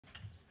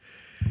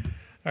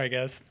All right,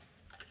 guys.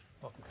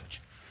 Welcome, Coach.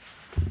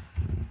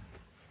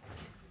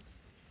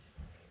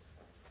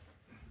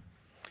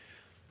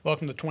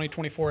 Welcome to the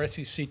 2024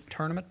 SEC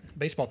tournament,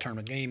 baseball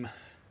tournament, Game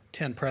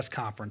 10 press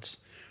conference.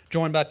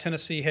 Joined by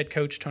Tennessee head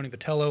coach Tony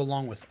Vitello,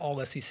 along with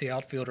all SEC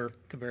outfielder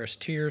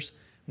Kavares,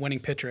 winning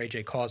pitcher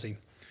A.J. Causey.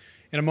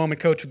 In a moment,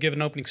 Coach will give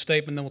an opening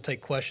statement, then we'll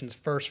take questions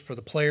first for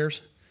the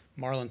players.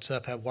 Marlon and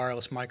Seth have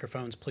wireless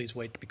microphones. Please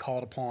wait to be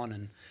called upon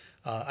and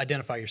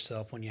identify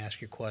yourself when you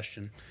ask your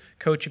question.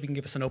 Coach, if you can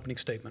give us an opening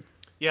statement.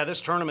 Yeah, this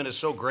tournament is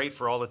so great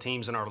for all the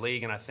teams in our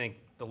league, and I think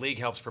the league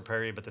helps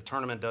prepare you, but the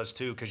tournament does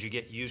too, because you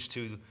get used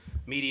to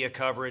media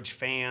coverage,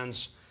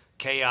 fans,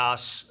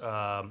 chaos,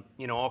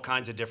 all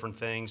kinds of different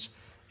things.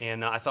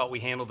 And I thought we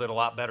handled it a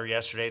lot better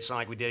yesterday. It's not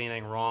like we did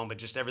anything wrong, but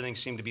just everything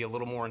seemed to be a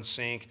little more in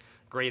sync.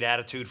 Great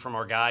attitude from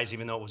our guys,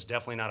 even though it was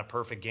definitely not a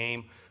perfect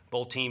game.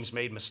 Both teams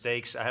made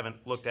mistakes. I haven't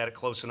looked at it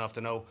close enough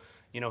to know,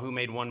 who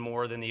made one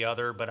more than the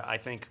other. But I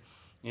think,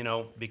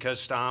 because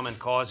Stom and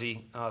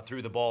Causey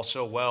threw the ball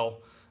so well,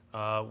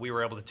 we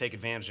were able to take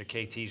advantage of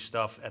KT's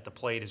stuff at the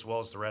plate as well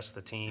as the rest of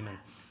the team. And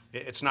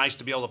it's nice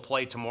to be able to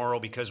play tomorrow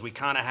because we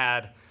kind of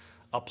had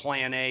a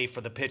plan A for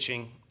the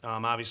pitching.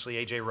 Obviously,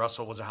 A.J.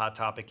 Russell was a hot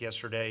topic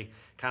yesterday,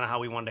 kind of how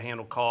we wanted to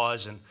handle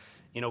Cause. And,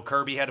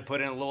 Kirby had to put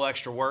in a little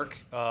extra work,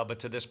 but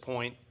to this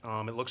point,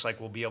 it looks like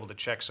we'll be able to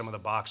check some of the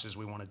boxes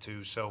we wanted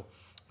to. So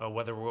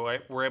whether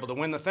we're able to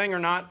win the thing or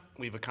not,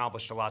 we've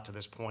accomplished a lot to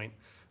this point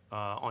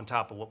on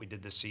top of what we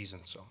did this season.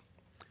 So. All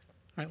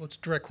right, let's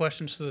direct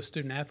questions to the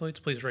student athletes.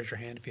 Please raise your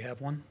hand if you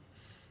have one.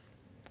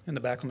 In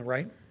the back on the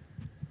right.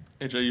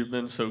 AJ, you've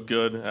been so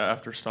good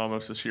after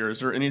Stamos this year.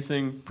 Is there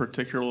anything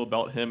particular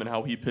about him and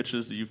how he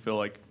pitches that you feel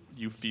like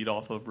you feed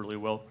off of really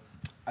well?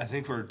 I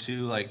think we're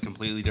two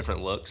completely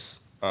different looks.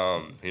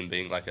 Him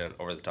being like an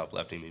over-the-top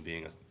lefty, me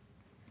being a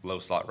low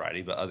slot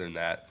righty. But other than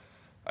that,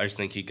 I just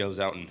think he goes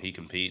out and he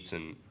competes,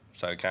 and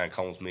so it kind of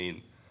calms me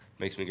and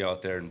makes me go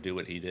out there and do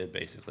what he did,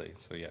 basically.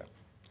 So yeah,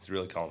 it's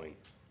really calming.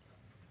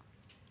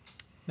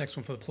 Next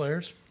one for the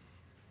players.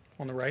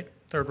 On the right,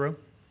 third row.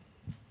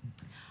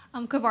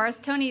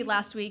 Kavares, Tony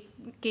last week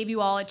gave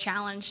you all a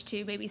challenge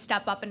to maybe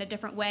step up in a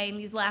different way. In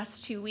these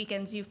last 2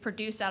 weekends, you've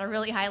produced at a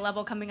really high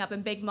level, coming up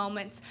in big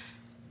moments.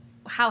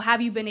 How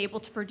have you been able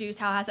to produce?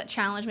 How has that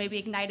challenge maybe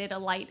ignited a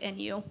light in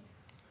you?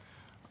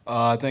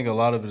 I think a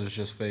lot of it is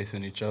just faith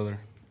in each other.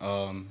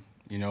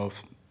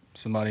 If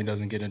somebody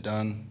doesn't get it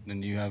done,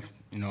 then you have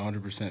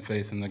 100%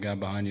 faith in the guy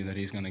behind you that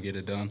he's going to get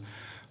it done.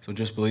 So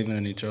just believing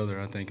in each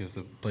other, I think, has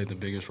played the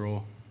biggest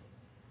role.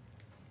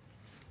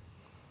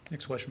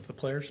 Next question for the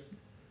players.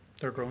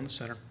 Third row in the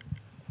center.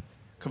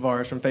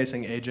 Kavares, from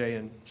facing AJ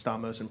and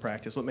Stamos in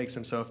practice, what makes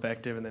him so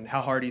effective? And then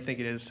how hard do you think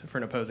it is for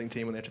an opposing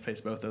team when they have to face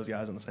both those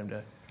guys on the same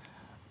day?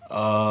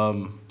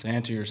 To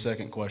answer your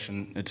second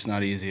question, it's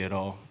not easy at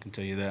all, I can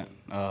tell you that.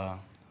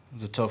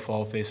 It's a tough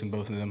fall facing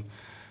both of them.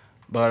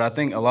 But I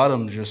think a lot of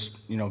them are just,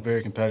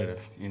 very competitive.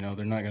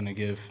 They're not going to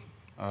give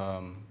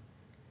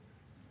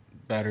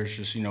batters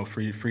just,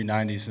 free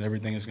 90s, and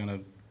everything is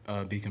going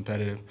to be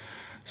competitive.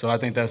 So I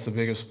think that's the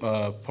biggest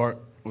part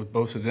with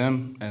both of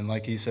them. And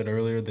like he said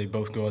earlier, they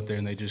both go out there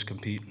and they just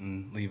compete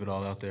and leave it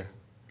all out there.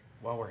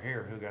 While we're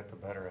here, who got the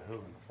better of who in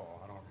the fall?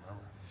 I don't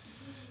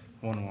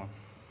remember. 1-1.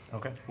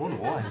 Okay.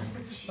 1-1.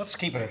 Let's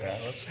keep it at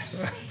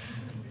that.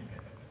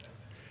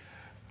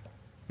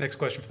 Next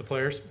question for the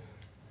players.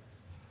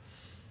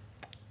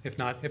 If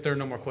there are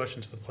no more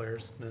questions for the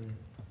players, then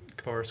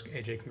Kavares,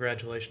 AJ,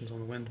 congratulations on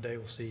the win today.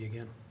 We'll see you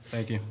again.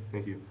 Thank you.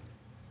 Thank you.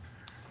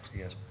 See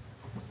you guys.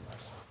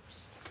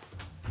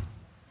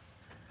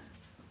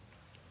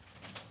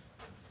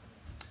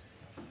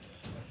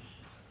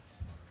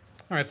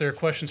 All right, if there are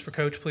questions for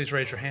Coach, please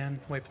raise your hand.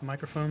 Wait for the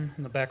microphone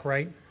in the back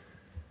right.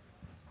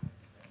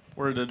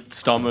 Where did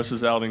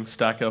Stamos' outing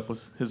stack up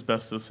with his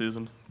best of the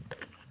season?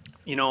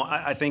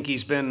 I think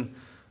he's been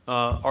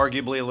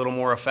arguably a little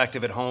more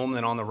effective at home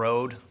than on the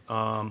road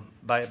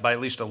by at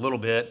least a little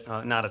bit,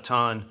 not a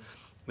ton.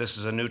 This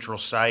is a neutral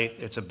site.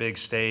 It's a big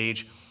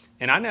stage.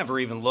 And I never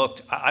even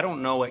looked. I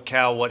don't know at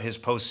Cal what his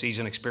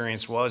postseason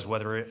experience was,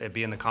 whether it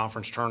be in the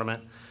conference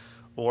tournament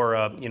or,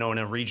 in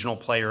a regional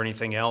play or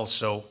anything else.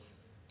 So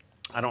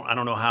I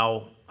don't know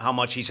how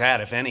much he's had,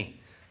 if any.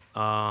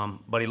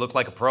 But he looked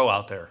like a pro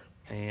out there.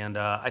 And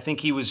I think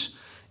he was,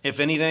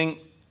 if anything,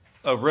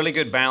 a really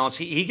good balance.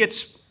 He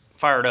gets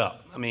fired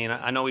up. I mean,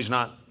 I know he's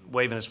not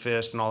waving his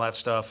fist and all that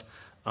stuff,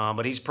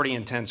 but he's a pretty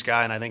intense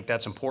guy, and I think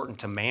that's important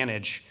to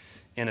manage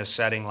in a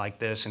setting like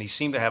this. And he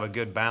seemed to have a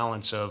good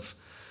balance of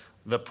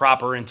the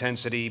proper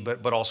intensity,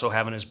 but also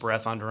having his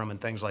breath under him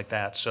and things like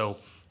that. So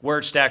where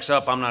it stacks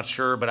up, I'm not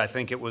sure, but I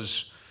think it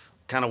was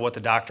kind of what the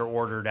doctor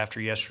ordered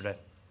after yesterday.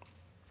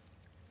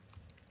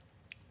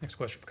 Next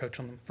question for Coach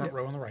on the front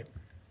row on the right.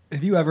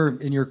 Have you ever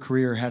in your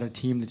career had a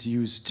team that's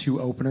used two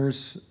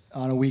openers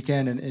on a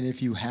weekend? And if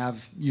you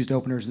have used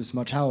openers this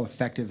much, how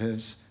effective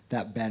has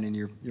that been in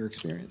your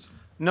experience?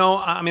 No,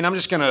 I mean, I'm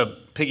just going to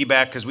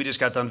piggyback because we just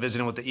got done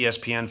visiting with the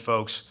ESPN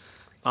folks.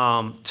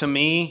 To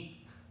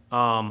me,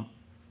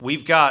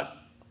 we've got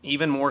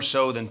even more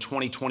so than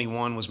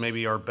 2021 was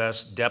maybe our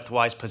best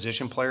depth-wise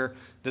position player,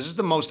 this is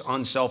the most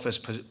unselfish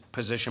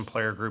position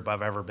player group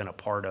I've ever been a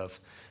part of.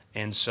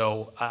 And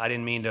so I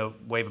didn't mean to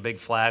wave a big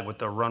flag with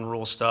the run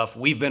rule stuff.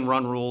 We've been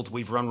run ruled.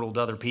 We've run ruled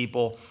other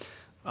people.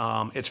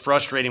 It's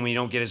frustrating when you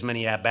don't get as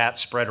many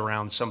at-bats spread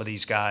around some of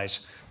these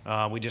guys.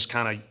 We just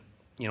kind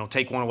of,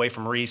 take one away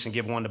from Reese and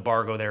give one to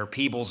Bargo there.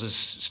 Peebles is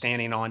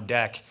standing on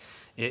deck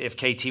if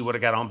KT would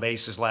have got on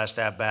base his last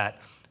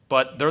at-bat.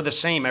 But they're the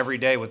same every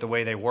day with the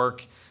way they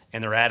work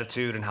and their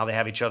attitude and how they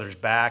have each other's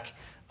back.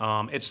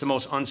 It's the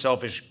most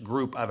unselfish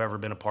group I've ever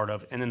been a part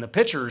of. And then the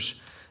pitchers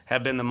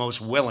have been the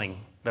most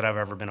willing that I've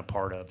ever been a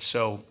part of.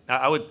 So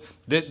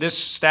this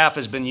staff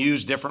has been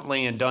used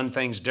differently and done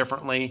things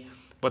differently,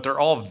 but they're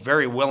all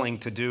very willing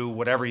to do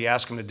whatever you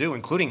ask them to do,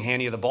 including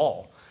hand you the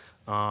ball.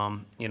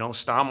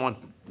 Stom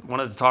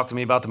wanted to talk to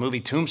me about the movie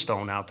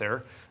Tombstone out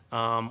there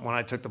when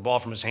I took the ball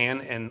from his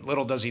hand. And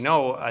little does he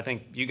know, I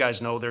think you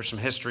guys know there's some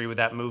history with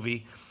that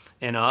movie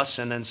in us.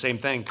 And then same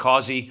thing,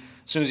 Causey,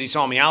 as soon as he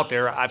saw me out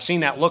there, I've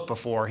seen that look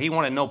before. He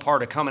wanted no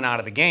part of coming out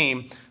of the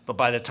game, but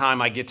by the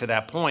time I get to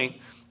that point,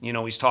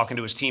 he's talking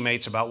to his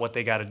teammates about what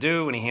they got to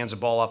do, and he hands the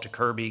ball off to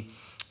Kirby.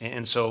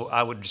 And so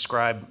I would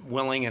describe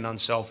willing and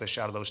unselfish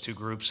out of those two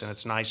groups, and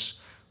it's nice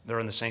they're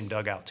in the same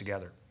dugout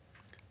together.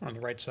 On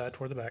the right side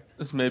toward the back.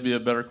 This may be a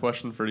better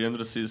question for the end of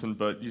the season,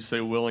 but you say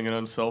willing and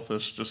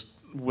unselfish. Just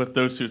with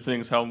those two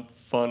things, how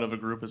fun of a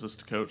group is this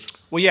to coach?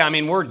 Well, yeah,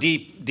 we're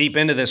deep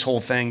into this whole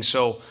thing,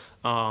 so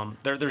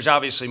there's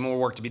obviously more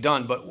work to be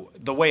done.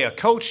 But the way a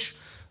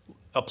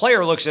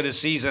player looks at his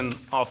season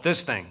off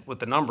this thing with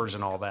the numbers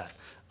and all that,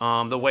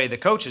 the way the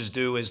coaches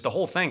do is the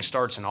whole thing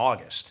starts in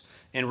August.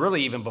 And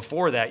really even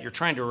before that, you're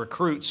trying to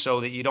recruit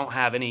so that you don't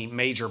have any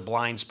major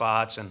blind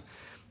spots and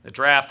the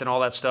draft and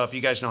all that stuff.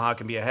 You guys know how it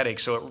can be a headache.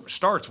 So it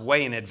starts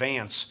way in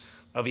advance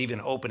of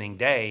even opening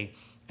day.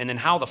 And then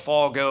how the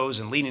fall goes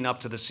and leading up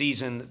to the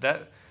season,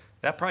 that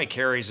probably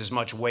carries as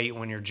much weight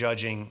when you're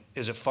judging,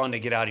 is it fun to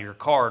get out of your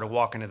car to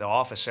walk into the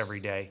office every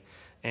day?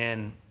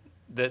 And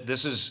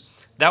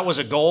that was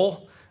a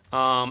goal.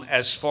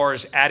 As far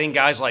as adding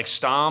guys like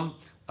Stom,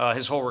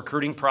 his whole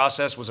recruiting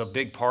process was a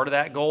big part of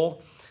that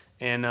goal.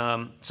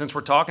 And since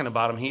we're talking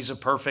about him, he's a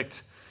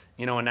perfect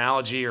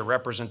analogy or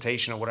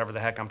representation of whatever the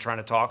heck I'm trying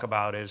to talk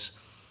about. Is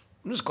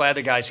I'm just glad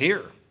the guy's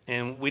here.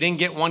 And we didn't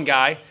get one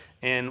guy,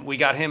 and we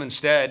got him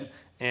instead.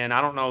 And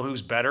I don't know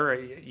who's better.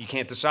 You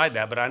can't decide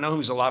that. But I know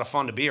who's a lot of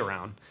fun to be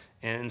around,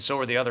 and so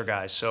are the other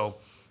guys. So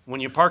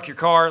when you park your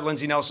car at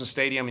Lindsey Nelson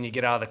Stadium and you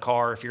get out of the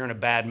car, if you're in a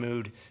bad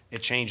mood,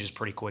 it changes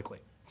pretty quickly.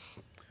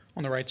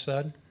 On the right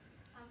side.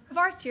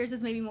 Kavares Tears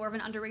is maybe more of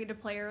an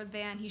underrated player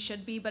than he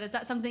should be, but is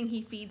that something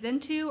he feeds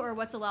into, or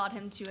what's allowed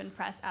him to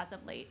impress as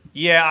of late?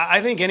 Yeah,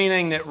 I think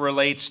anything that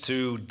relates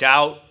to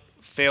doubt,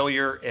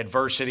 failure,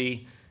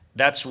 adversity,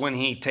 that's when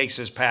he takes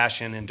his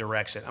passion and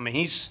directs it.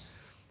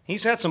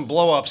 He's had some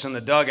blow-ups in the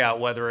dugout,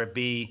 whether it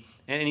be,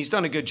 and he's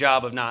done a good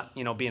job of not,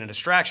 being a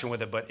distraction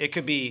with it, but it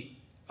could be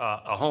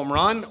a home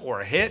run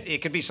or a hit.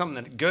 It could be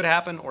something that good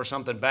happened or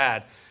something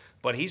bad,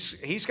 but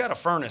he's got a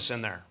furnace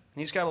in there.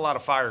 He's got a lot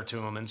of fire to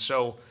him, and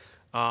so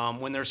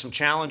when there's some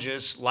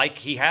challenges, like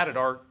he had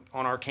on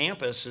our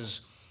campus,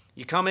 is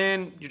you come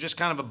in, you're just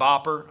kind of a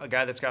bopper, a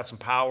guy that's got some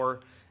power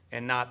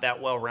and not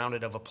that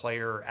well-rounded of a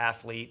player or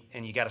athlete,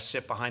 and you got to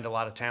sit behind a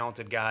lot of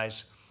talented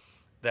guys.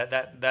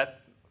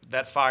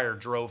 That fire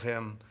drove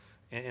him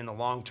in the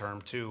long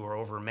term too, or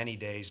over many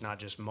days, not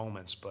just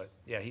moments. But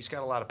yeah, he's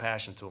got a lot of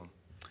passion to him.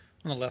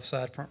 On the left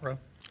side, front row.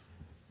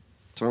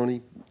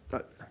 Tony,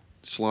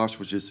 Schloss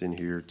was just in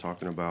here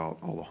talking about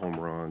all the home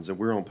runs, and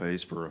we're on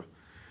pace for a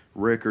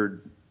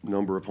record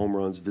number of home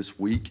runs this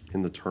week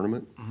in the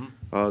tournament.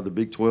 Mm-hmm. The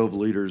Big 12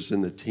 leaders in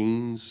the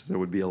teens, that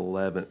would be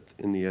 11th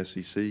in the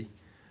SEC.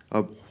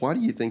 Why do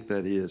you think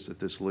that is, that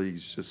this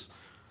league's just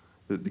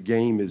the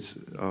game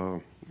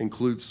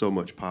includes so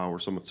much power,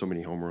 so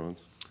many home runs?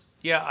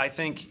 Yeah, I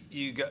think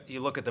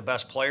you look at the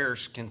best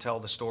players can tell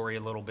the story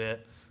a little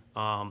bit.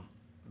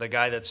 The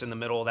guy that's in the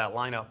middle of that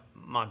lineup,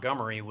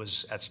 Montgomery,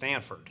 was at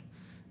Stanford.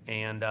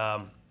 And,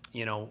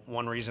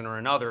 one reason or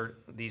another,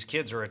 these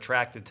kids are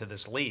attracted to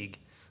this league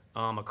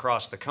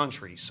across the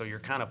country. So you're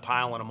kind of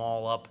piling them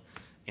all up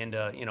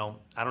into,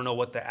 I don't know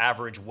what the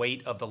average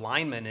weight of the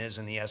lineman is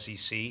in the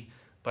SEC,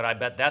 but I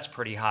bet that's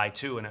pretty high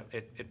too. And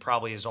it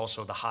probably is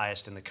also the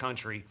highest in the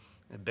country.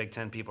 The Big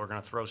Ten people are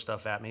going to throw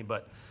stuff at me.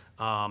 But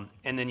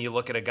and then you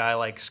look at a guy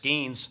like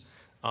Skeens.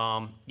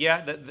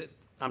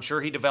 I'm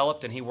sure he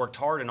developed and he worked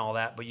hard and all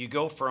that. But you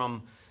go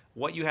from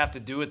what you have to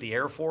do at the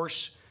Air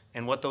Force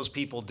and what those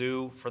people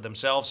do for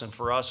themselves and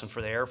for us and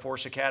for the Air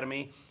Force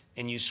Academy,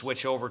 and you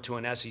switch over to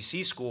an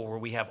SEC school where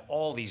we have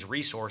all these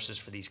resources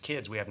for these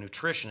kids. We have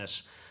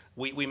nutritionists.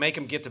 We make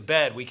them get to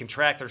bed. We can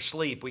track their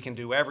sleep. We can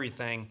do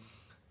everything.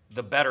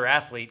 The better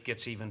athlete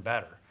gets even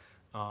better.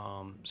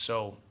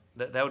 So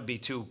that would be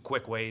two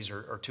quick ways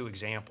or two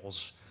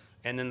examples.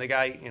 And then the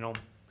guy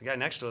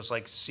next to us,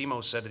 like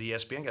Simo said to the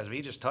ESPN guys, if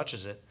he just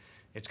touches it,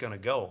 it's going to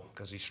go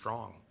because he's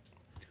strong.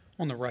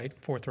 On the right,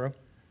 fourth row.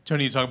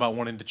 Tony, you talk about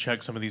wanting to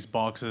check some of these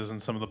boxes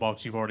and some of the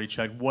boxes you've already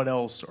checked. What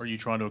else are you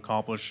trying to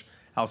accomplish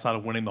outside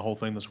of winning the whole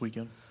thing this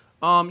weekend?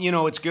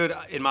 It's good,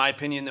 in my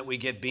opinion, that we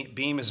get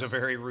Beam is a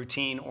very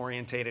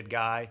routine-orientated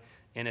guy,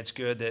 and it's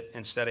good that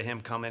instead of him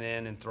coming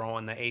in and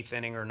throwing the 8th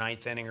inning or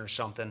 9th inning or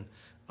something,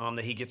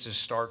 that he gets his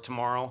start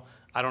tomorrow.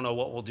 I don't know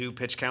what we'll do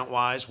pitch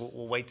count-wise.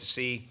 We'll wait to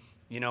see,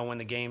 when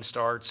the game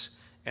starts.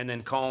 And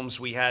then Combs,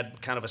 we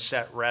had kind of a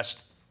set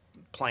rest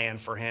plan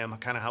for him,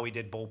 kind of how he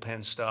did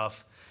bullpen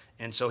stuff.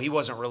 And so he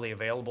wasn't really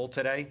available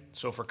today.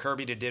 So for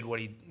Kirby to did what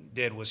he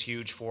did was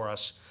huge for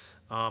us.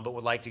 But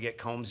would like to get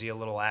Combsy a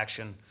little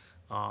action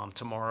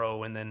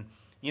tomorrow. And then,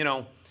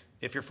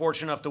 if you're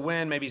fortunate enough to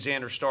win, maybe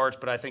Xander starts,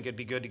 but I think it'd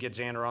be good to get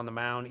Xander on the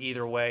mound.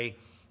 Either way,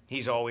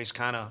 he's always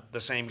kind of the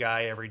same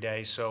guy every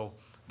day. So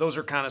those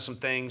are kind of some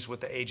things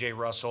with the A.J.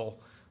 Russell,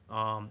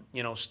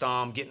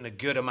 Stom getting a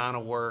good amount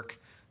of work,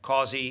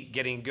 Causey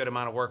getting a good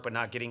amount of work but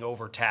not getting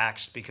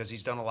overtaxed because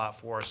he's done a lot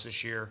for us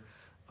this year.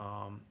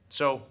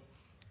 So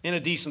in a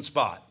decent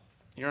spot.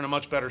 You're in a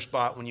much better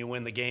spot when you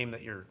win the game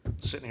that you're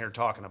sitting here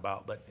talking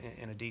about, but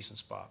in a decent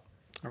spot.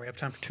 All right, we have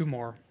time for 2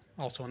 more,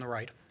 also on the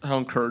right. How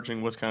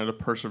encouraging was kind of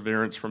the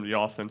perseverance from the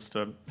offense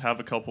to have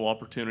a couple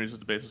opportunities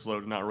with the bases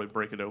loaded and not really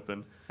break it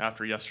open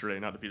after yesterday,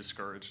 not to be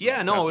discouraged?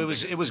 Yeah, no, it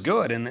was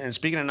good. And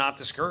speaking of not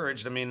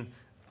discouraged, I mean,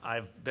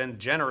 I've been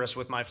generous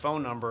with my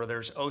phone number.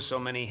 There's so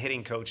many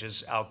hitting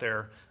coaches out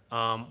there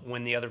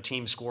when the other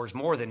team scores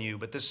more than you.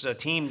 But this is a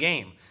team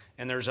game,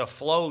 and there's a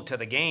flow to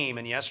the game.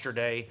 And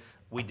yesterday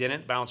we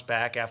didn't bounce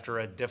back after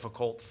a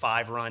difficult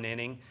 5-run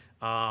inning,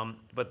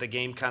 but the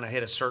game kind of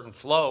hit a certain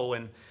flow.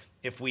 And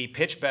if we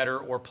pitch better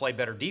or play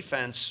better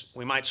defense,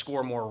 we might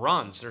score more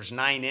runs. There's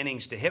 9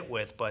 innings to hit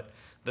with, but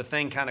the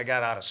thing kind of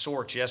got out of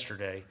sorts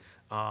yesterday.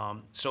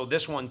 So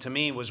this one, to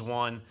me, was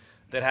one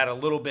that had a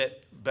little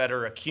bit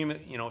better if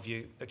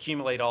you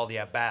accumulate all the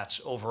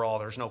at-bats overall,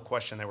 there's no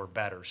question they were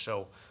better.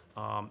 So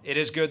it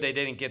is good they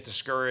didn't get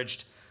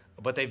discouraged,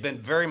 but they've been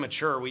very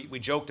mature. We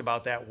joked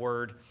about that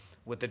word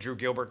with the Drew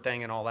Gilbert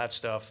thing and all that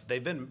stuff.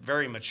 They've been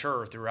very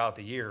mature throughout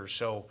the years.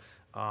 So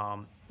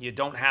you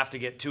don't have to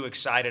get too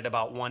excited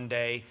about one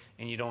day,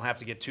 and you don't have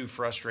to get too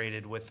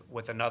frustrated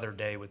with another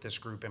day with this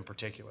group in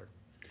particular.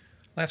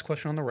 Last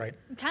question on the right.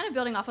 Kind of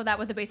building off of that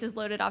with the bases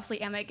loaded, obviously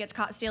Emmett gets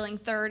caught stealing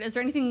third. Is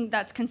there anything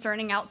that's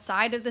concerning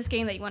outside of this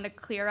game that you want to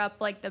clear up,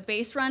 like the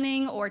base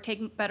running or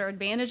take better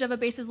advantage of a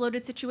bases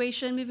loaded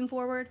situation moving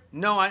forward?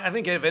 No, I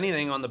think if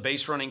anything on the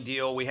base running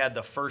deal, we had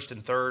the first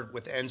and third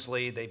with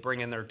Ensley. They bring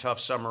in their tough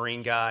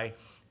submarine guy,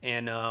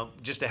 and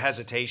just a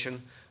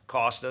hesitation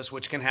cost us,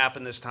 which can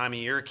happen this time of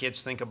year.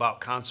 Kids think about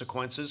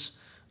consequences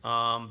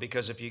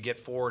because if you get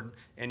forward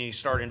and you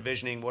start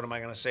envisioning, what am I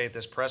going to say at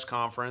this press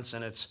conference,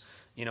 and it's,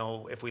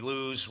 if we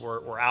lose,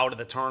 we're out of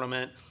the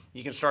tournament.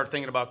 You can start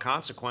thinking about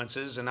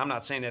consequences, and I'm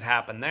not saying it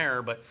happened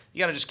there, but you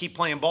got to just keep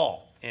playing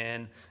ball.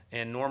 And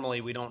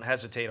normally we don't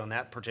hesitate on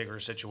that particular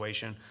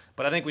situation.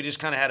 But I think we just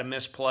kind of had a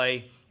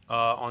misplay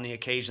on the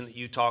occasion that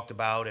you talked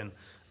about. And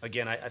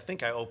again, I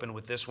think I opened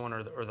with this one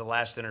or the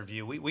last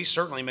interview. We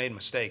certainly made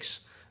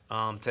mistakes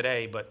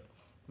today, but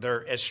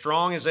they're as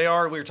strong as they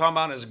are. We were talking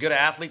about as good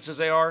athletes as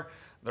they are.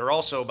 They're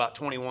also about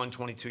 21,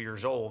 22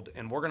 years old,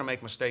 and we're going to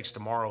make mistakes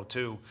tomorrow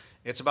too.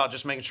 It's about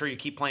just making sure you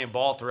keep playing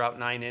ball throughout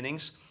 9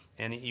 innings,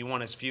 and you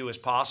want as few as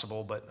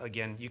possible. But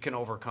again, you can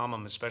overcome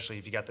them, especially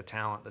if you got the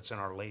talent that's in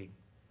our league.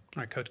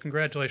 All right, Coach,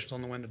 congratulations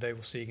on the win today.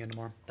 We'll see you again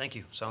tomorrow. Thank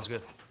you. Sounds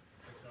good.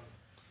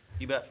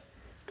 You bet.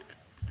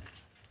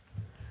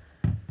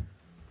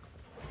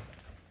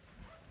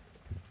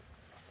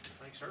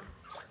 Thanks, sir.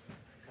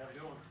 Have a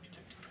good one. You too.